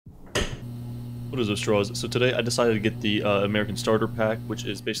What is those straws? So today I decided to get the American Starter Pack, which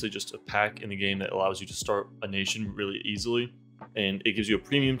is basically just a pack in the game that allows you to start a nation really easily. And it gives you a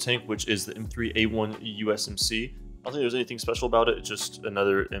premium tank, which is the M3A1 USMC. I don't think there's anything special about it. It's just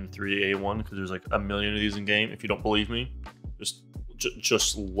another M3A1 because there's like a million of these in game. If you don't believe me,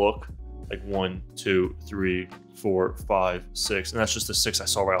 just look. Like 1, 2, 3, 4, 5, 6, and that's just the 6 I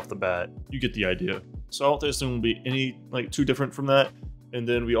saw right off the bat. You get the idea. So I don't think this thing will be any too different from that. And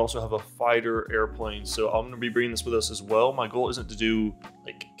then we also have a fighter airplane, so I'm going to be bringing this with us as well. My goal isn't to do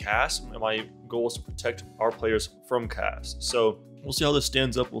cast. My goal is to protect our players from cast. So we'll see how this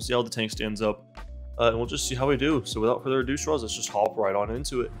stands up. We'll see how the tank stands up, and we'll just see how we do. So without further ado, Straws, let's just hop right on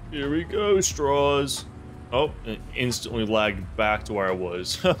into it. Here we go, Straws. Oh, and it instantly lagged back to where I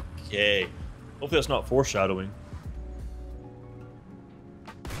was. Okay. Hopefully that's not foreshadowing.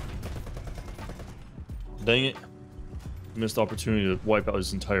 Dang it. Missed the opportunity to wipe out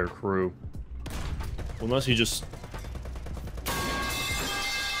his entire crew. Unless he just...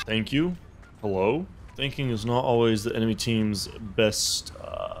 Thank you. Hello? Thinking is not always the enemy team's best,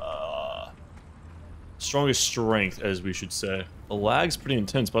 strongest strength, as we should say. The lag's pretty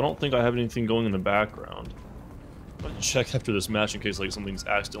intense, but I don't think I have anything going in the background. I'm gonna check after this match in case something's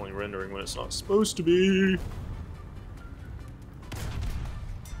accidentally rendering when it's not supposed to be.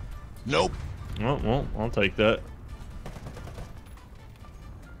 Nope. Oh, well, I'll take that.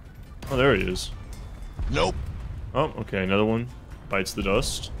 Oh, there he is. Nope. Oh, okay, another one. Bites the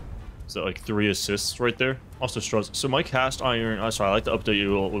dust. Is that 3 assists right there? Also Straws. So my cast iron, sorry, I like to update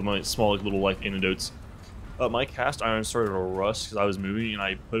you with my small little life anecdotes. My cast iron started to rust because I was moving and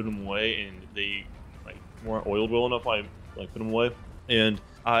I put them away and they weren't oiled well enough. I put them away and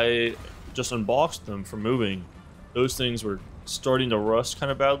I just unboxed them from moving. Those things were starting to rust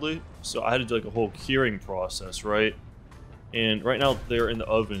kind of badly, so I had to do a whole curing process, right? And right now they're in the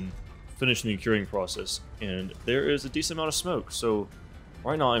oven finishing the curing process, and there is a decent amount of smoke. So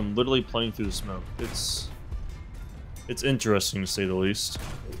right now I'm literally playing through the smoke. It's interesting to say the least.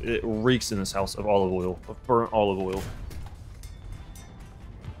 It reeks in this house of olive oil, of burnt olive oil.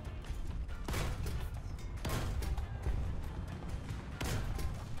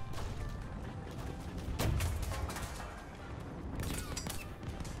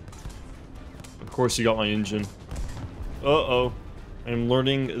 Of course you got my engine. Uh-oh. I'm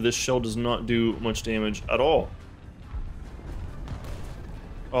learning this shell does not do much damage at all.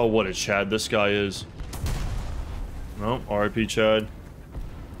 Oh, what a Chad this guy is. No, RIP Chad.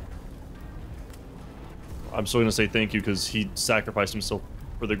 I'm still gonna say thank you because he sacrificed himself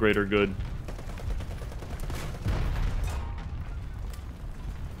for the greater good.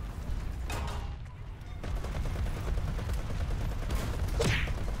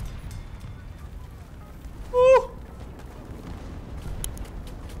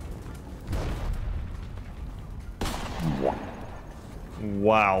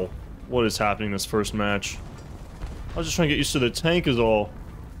 Wow, what is happening this first match? I was just trying to get used to the tank is all.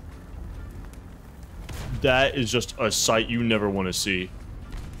 That is just a sight you never want to see.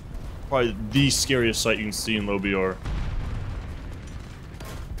 Probably the scariest sight you can see in low BR.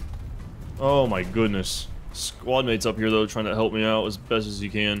 Oh my goodness. Squad mate's up here though trying to help me out as best as he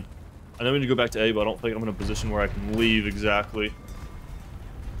can. I know we need to go back to A, but I don't think I'm in a position where I can leave exactly.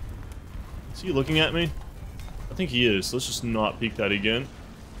 Is he looking at me? I think he is. Let's just not peek that again.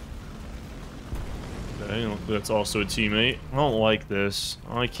 Okay, that's also a teammate. I don't like this.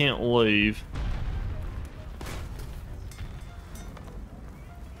 I can't leave.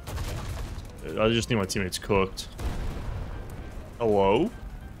 I just think my teammate's cooked. Hello?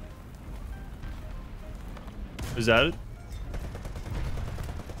 Is that it?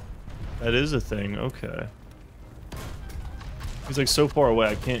 That is a thing, okay. He's so far away,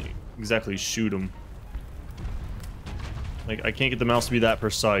 I can't exactly shoot him. I can't get the mouse to be that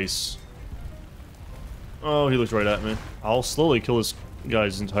precise. Oh, he looked right at me. I'll slowly kill this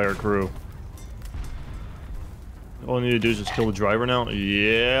guy's entire crew. All I need to do is just kill the driver now.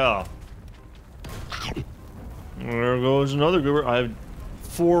 Yeah. There goes another goober. I have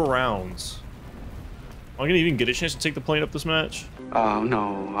 4 rounds. Am I gonna even get a chance to take the plane up this match? Oh,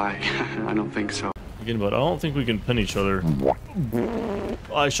 no, I don't think so. Again, but I don't think we can pin each other.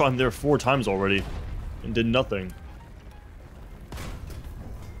 I shot him there 4 times already and did nothing.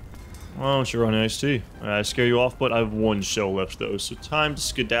 Why don't you run iced tea? I scare you off, but I have 1 shell left though, so time to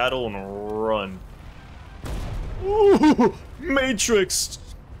skedaddle and run. Ooh, Matrixed!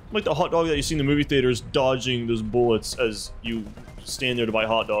 Like the hot dog that you see in the movie theaters dodging those bullets as you stand there to buy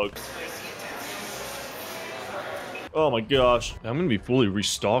hot dog. Oh my gosh. I'm gonna be fully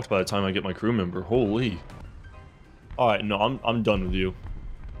restocked by the time I get my crew member. Holy. Alright, no, I'm done with you.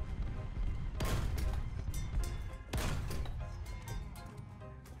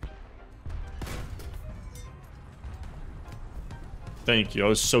 Thank you. I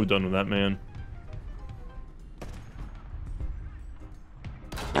was so done with that, man.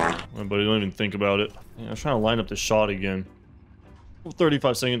 My buddy, don't even think about it. Yeah, I was trying to line up the shot again.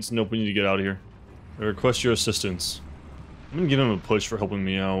 35 seconds. Nope, we need to get out of here. I request your assistance. I'm gonna give him a push for helping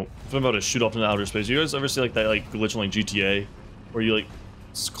me out. If I'm about to shoot off into outer space. You guys ever see like that glitch in like GTA? Where you like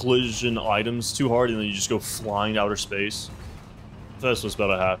collision items too hard and then you just go flying to outer space? That's what's about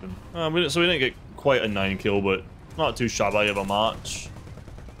to happen. So we didn't get quite a 9 kill, but not too shabby of a match.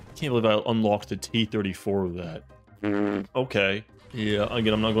 Can't believe I unlocked the T-34 of that. Okay. Yeah,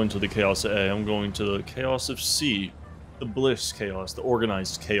 again, I'm not going to the chaos of A. I'm going to the chaos of C. The bliss chaos. The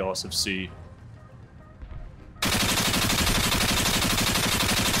organized chaos of C.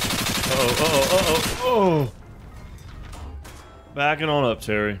 Oh. Backing on up,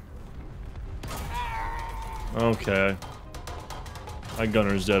 Terry. Okay. My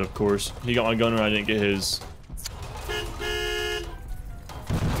gunner's dead, of course. He got my gunner, I didn't get his.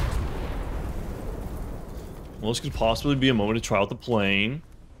 Well, this could possibly be a moment to try out the plane.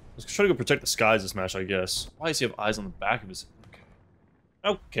 Let's try to go protect the skies this match, I guess. Why does he have eyes on the back of his...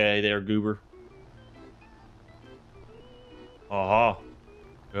 Okay, there, goober. Aha.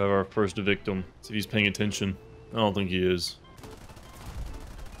 We have our first victim. See if he's paying attention. I don't think he is.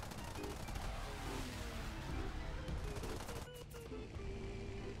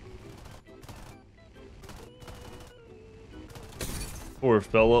 Poor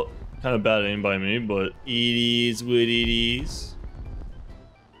fella. Kind of bad aim by me, but it is what it is.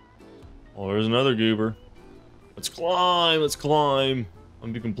 Oh, there's another goober. Let's climb, let's climb. I'm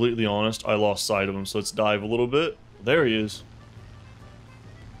gonna be completely honest, I lost sight of him, so let's dive a little bit. There he is.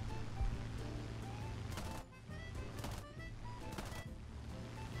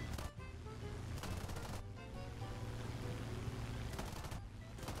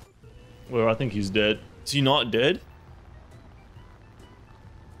 Well, I think he's dead. Is he not dead?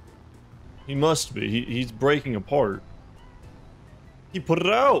 He must be. He's breaking apart. He put it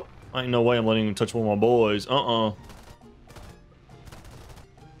out. Ain't no way I'm letting him touch one of my boys.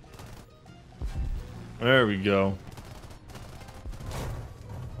 There we go.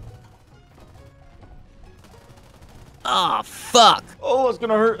 Ah, fuck. Oh, that's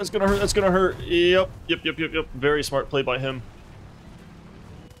gonna hurt. That's gonna hurt. That's gonna hurt. Yep. Very smart play by him.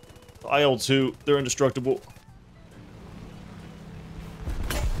 IL-2, they're indestructible.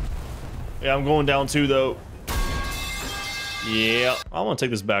 Yeah, I'm going down too, though. Yeah. I want to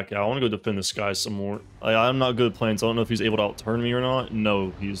take this back out. I want to go defend this guy some more. I'm not good at playing, so I don't know if he's able to outturn me or not.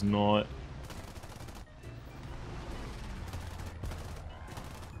 No, he's not.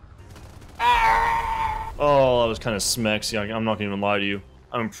 Oh, that was kind of smexy. I'm not going to even lie to you.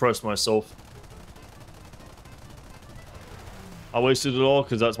 I'm impressed with myself. I wasted it all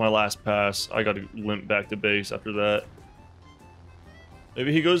because that's my last pass. I got to limp back to base after that.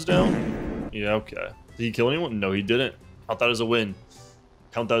 Maybe he goes down? Yeah, okay. Did he kill anyone? No, he didn't. Count that as a win.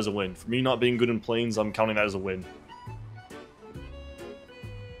 Count that as a win. For me not being good in planes, I'm counting that as a win.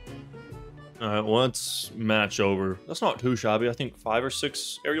 Alright, well, that's match over. That's not too shabby. I think 5 or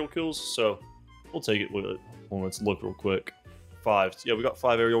 6 aerial kills, so we'll take it with it. Well, let's look real quick. 5. Yeah, we got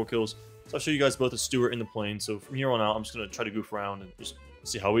 5 aerial kills. So I'll show you guys both the Stuart and the plane. So from here on out, I'm just going to try to goof around and just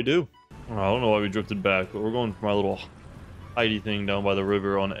see how we do. I don't know why we drifted back, but we're going for my little hidey thing down by the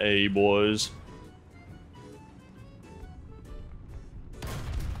river on A, boys.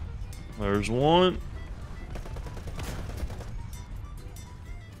 There's one.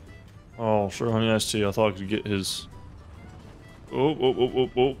 Oh, sure, honey, ST. I thought I could get his...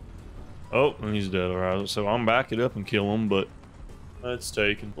 Oh, and he's dead. Alright, so I'm back it up and kill him, but that's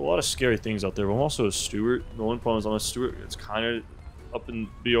taken. A lot of scary things out there, but I'm also a Stuart. The one problem is I'm a Stuart. It's kind of up in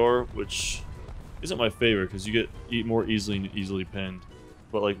BR, which isn't my favorite because you get more easily pinned.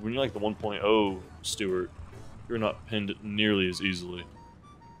 But like when you're like the 1.0 Stuart, you're not pinned nearly as easily.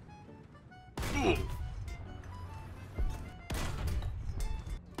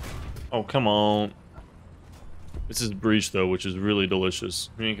 Oh, come on. This is breach though, which is really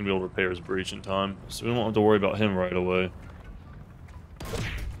delicious. We ain't gonna be able to repair his breach in time, so we don't have to worry about him right away.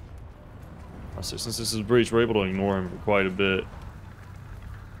 Since this is breach, we're able to ignore him for quite a bit.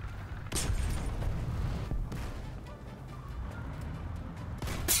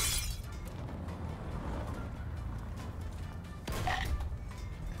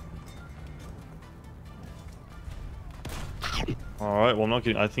 Alright, well I'm not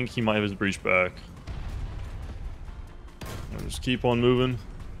getting... I think he might have his breach back. I'll just keep on moving.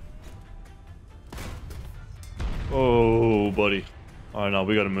 Oh, buddy. Alright, now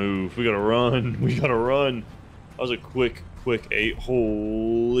we gotta move. We gotta run. We gotta run. That was a quick 8.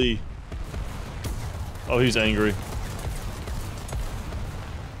 Holy. Oh, he's angry.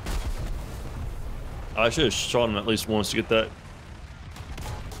 I should have shot him at least once to get that.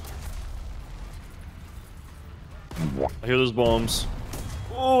 I hear those bombs.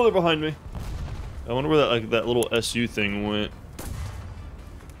 Oh, they're behind me. I wonder where that, like, that little SU thing went.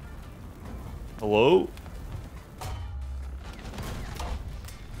 Hello?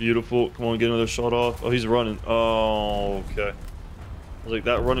 Beautiful. Come on, get another shot off. Oh, he's running. Oh, okay. I was like,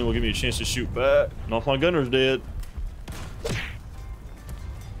 that running will give me a chance to shoot back. Not if my gunner's dead.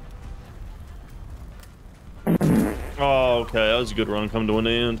 Oh, okay. That was a good run come to an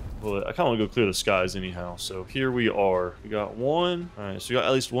end. But I kind of want to go clear the skies anyhow. So here we are. We got one. All right, so we got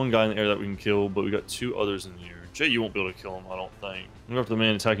at least one guy in the air that we can kill, but we got two others in the air. Jay, you won't be able to kill him, I don't think. I'm going after the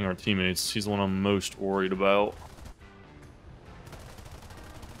man attacking our teammates. He's the one I'm most worried about.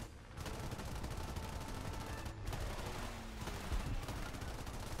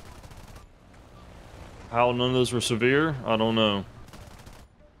 How none of those were severe? I don't know.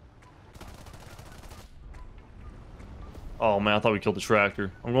 Oh man, I thought we killed the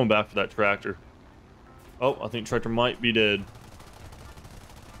tractor. I'm going back for that tractor. Oh, I think tractor might be dead.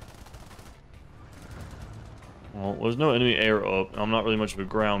 Well, there's no enemy air up. I'm not really much of a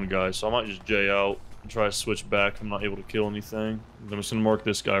ground guy, so I might just J out and try to switch back if I'm not able to kill anything. I'm just gonna mark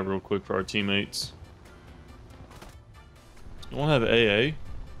this guy real quick for our teammates. You don't have AA?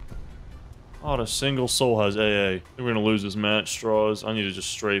 Not a single soul has AA. I think we're gonna lose this match, Straws. I need to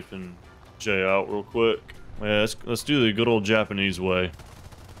just strafe and J out real quick. Yeah, let's do the good old Japanese way.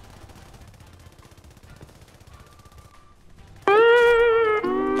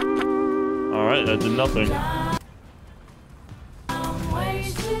 Alright, that did nothing.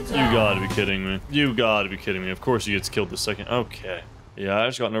 You gotta be kidding me. You gotta be kidding me. Of course he gets killed the second. Okay. Yeah, I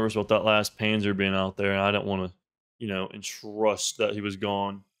just got nervous about that last Panzer being out there, and I didn't want to, you know, entrust that he was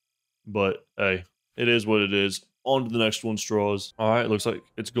gone. But, hey, it is what it is. On to the next one, Straws. Alright, looks like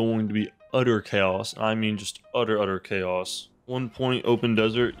it's going to be utter chaos. I mean, just utter chaos. 1 point open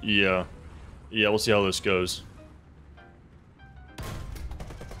desert. Yeah. Yeah, we'll see how this goes.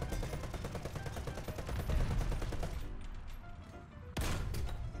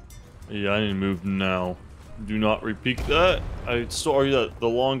 Yeah, I need to move now. Do not repeat that. I still argue that the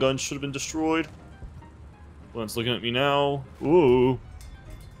long gun should have been destroyed. But it's looking at me now. Ooh.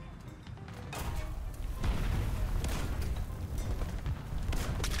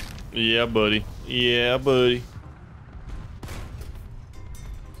 Yeah, buddy. Yeah, buddy.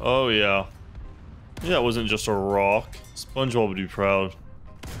 Oh, yeah. Yeah, it wasn't just a rock. SpongeBob would be proud.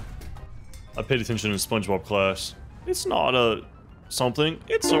 I paid attention in SpongeBob class. It's not a something.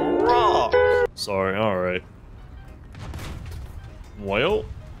 It's a rock. Sorry, alright. Well,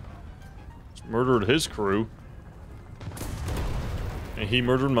 murdered his crew. And he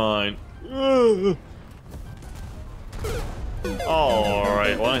murdered mine.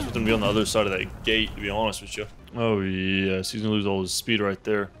 Alright, well I expect him to be on the other side of that gate, to be honest with you. Oh yes, he's gonna lose all his speed right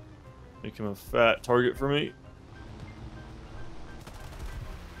there. Make him a fat target for me.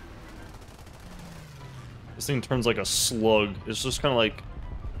 This thing turns like a slug. It's just kind of like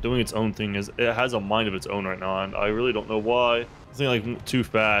doing its own thing. It has a mind of its own right now, and I really don't know why. I think like too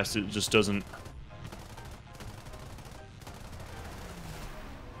fast, it just doesn't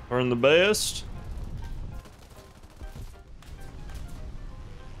earn the best.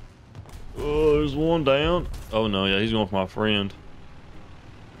 Oh, there's one down. Oh no, yeah, he's going for my friend.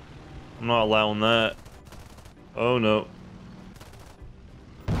 I'm not allowing that. Oh no.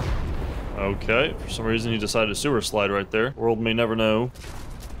 Okay, for some reason he decided to sewer slide right there. World may never know.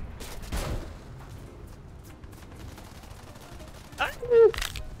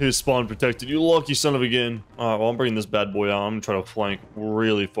 His spawn protected. You lucky son of a gun. Alright, well I'm bringing this bad boy out. I'm gonna try to flank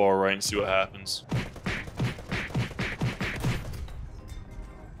really far right and see what happens.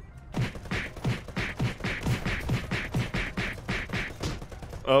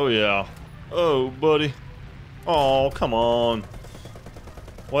 Oh yeah. Oh buddy. Oh come on.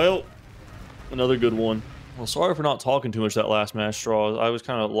 Well, another good one. Well, sorry for not talking too much that last match, Straws. I was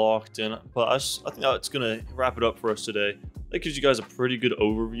kind of locked in, but I think that's gonna wrap it up for us today. That gives you guys a pretty good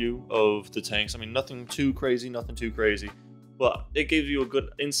overview of the tanks. I mean, nothing too crazy, but it gives you a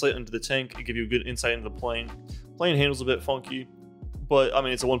good insight into the tank. It gives you a good insight into the plane. Plane handles a bit funky, but I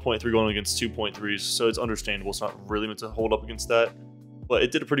mean, it's a 1.3 going against 2.3s, so it's understandable. It's not really meant to hold up against that. But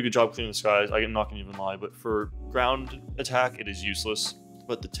it did a pretty good job clearing the skies. I'm not gonna even lie, but for ground attack, it is useless.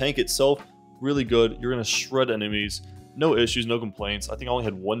 But the tank itself, really good. You're gonna shred enemies. No issues, no complaints. I think I only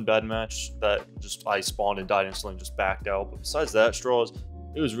had one bad match that just I spawned and died instantly and just backed out. But besides that, Straws,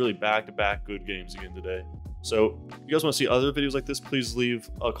 it was really back-to-back good games again today. So if you guys want to see other videos like this, please leave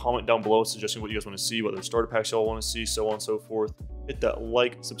a comment down below suggesting what you guys want to see, whether starter packs y'all want to see, so on and so forth. hit that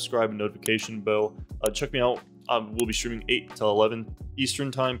like, subscribe, and notification bell. Check me out. We'll be streaming 8 to 11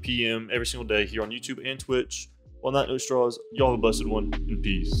 Eastern Time PM every single day here on YouTube and Twitch. On that note, straws, y'all have a blessed one, and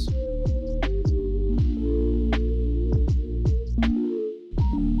peace.